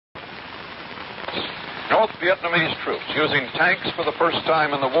North Vietnamese troops, using tanks for the first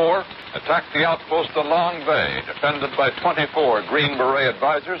time in the war, attacked the outpost of Long Bay, defended by 24 Green Beret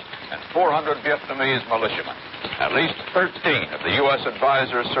advisors and 400 Vietnamese militiamen. At least 13 of the U.S.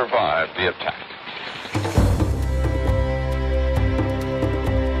 advisors survived the attack.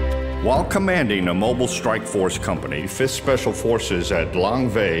 While commanding a mobile strike force company, 5th Special Forces at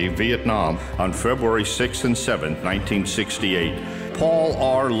Long Bay, Vietnam, on February 6 and 7, 1968, Paul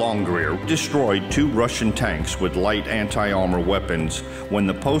R. Longgrear destroyed 2 Russian tanks with light anti-armor weapons when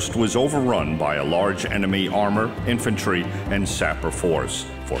the post was overrun by a large enemy armor, infantry, and sapper force.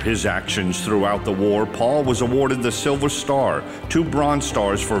 For his actions throughout the war, Paul was awarded the Silver Star, 2 Bronze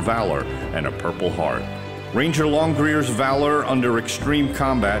Stars for valor, and a Purple Heart. Ranger Longgrear's valor under extreme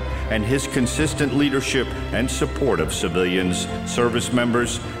combat and his consistent leadership and support of civilians, service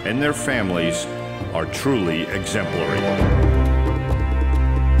members, and their families are truly exemplary.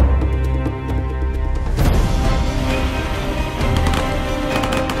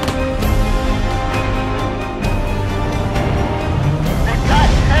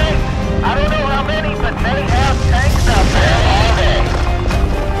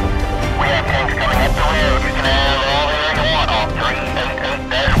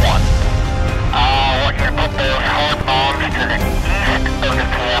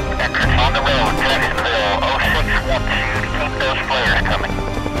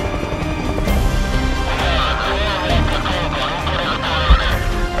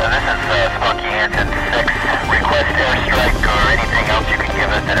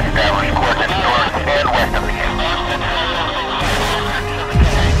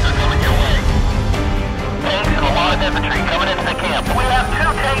 Infantry coming into the camp. We have 2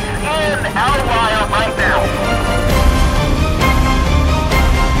 tanks in our line.